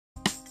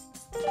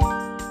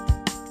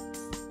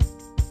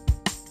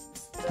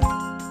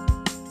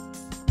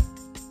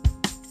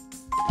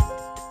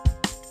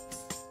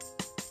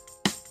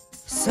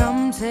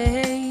Some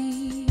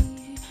say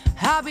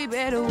I'll be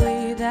better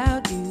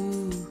without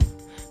you,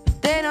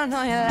 but they don't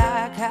know you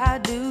like I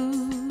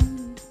do.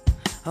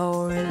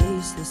 Or at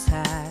least the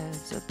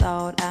sides I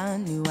thought I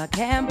knew. I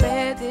can't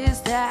bear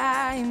this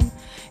time.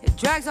 It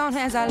drags on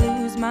as I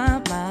lose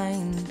my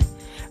mind,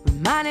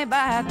 reminded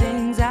by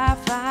things I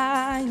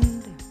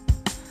find,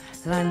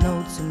 like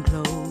notes and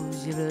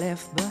clothes you've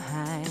left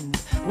behind.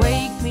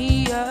 Wake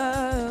me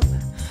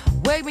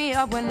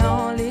up when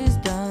all is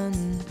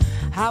done.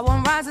 I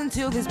won't rise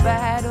until this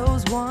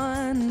battle's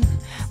won.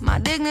 My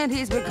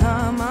dignity's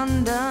become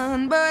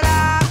undone, but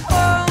I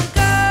won't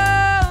go.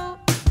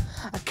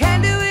 I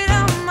can't do it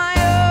on my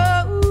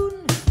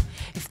own.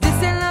 If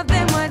this ain't love,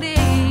 then what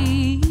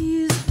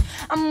is?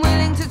 I'm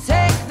willing to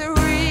take the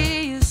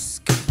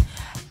risk.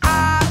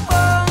 I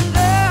won't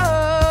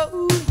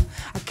go.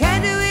 I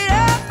can't do it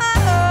on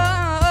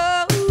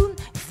my own.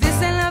 If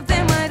this ain't love,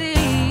 then what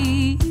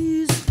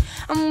is?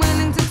 I'm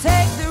willing to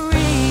take the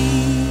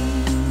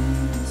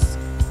risk.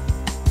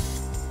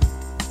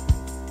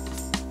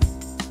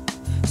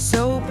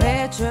 So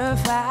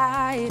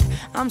petrified,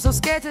 I'm so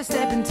scared to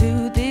step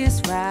into this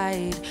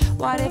ride.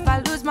 What if I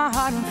lose my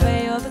heart and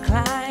fail the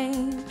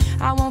climb?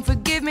 I won't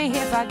forgive me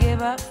if I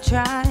give up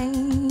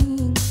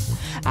trying.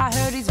 I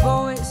heard his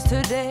voice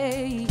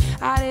today,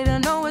 I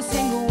didn't know a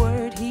single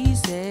word he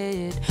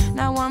said.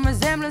 Now one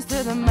resemblance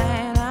to the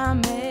man I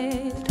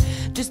met,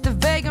 just a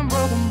vague and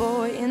broken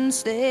boy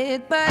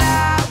instead. But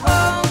I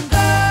won't go.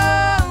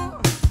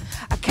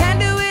 I can't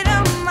do it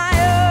on my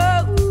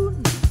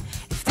own.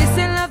 If this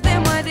ain't love,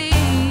 then what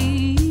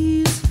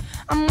is?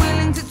 I'm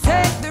willing to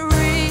take the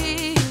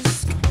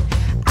risk.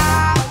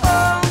 I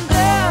won't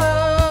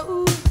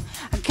go.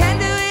 I can't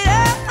do it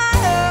on my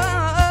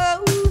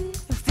own.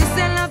 If this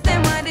ain't love,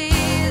 then what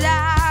is?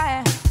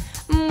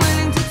 I'm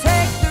willing to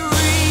take the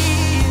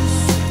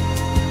risk.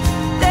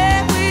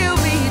 There will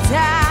be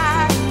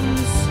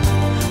times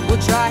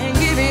we'll try and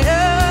give it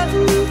up,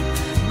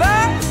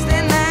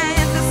 bursting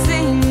at the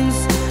seams,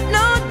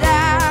 no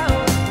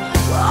doubt.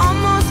 We'll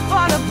almost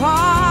fall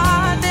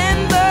apart and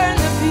burn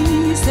to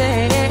pieces.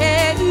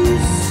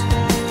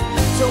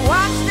 So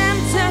watch them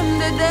turn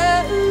to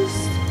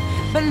dust,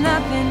 but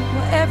nothing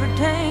will ever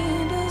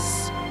taint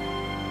us.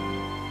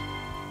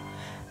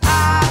 I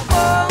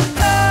won't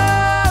go.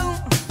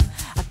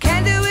 I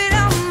can't do it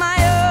on my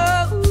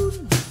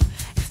own.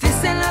 If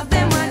this ain't love,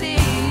 then what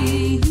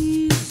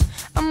is?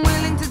 I'm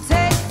willing to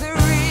take the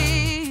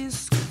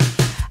risk.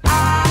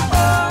 I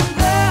won't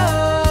go.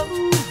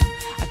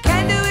 I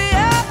can't do it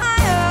on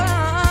my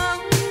own.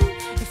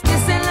 If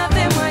this ain't love,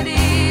 then what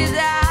is?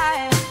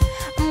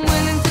 I'm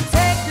willing to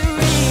take the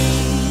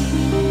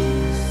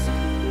risk.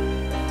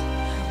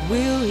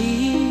 Will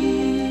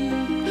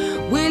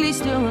he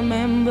still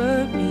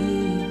remember me?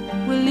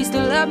 Will he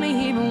still love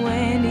me even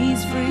when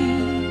he's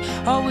free?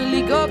 Or will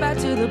he go back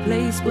to the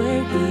place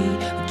where he would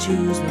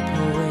choose the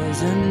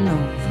poison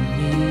over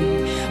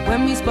me?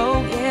 When we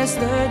spoke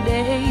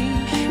yesterday,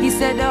 he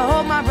said to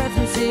hold my breath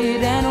and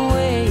sit and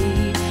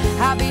wait.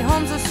 I'll be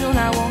home so soon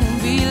I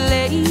won't be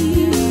late.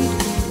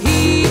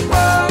 He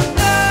won't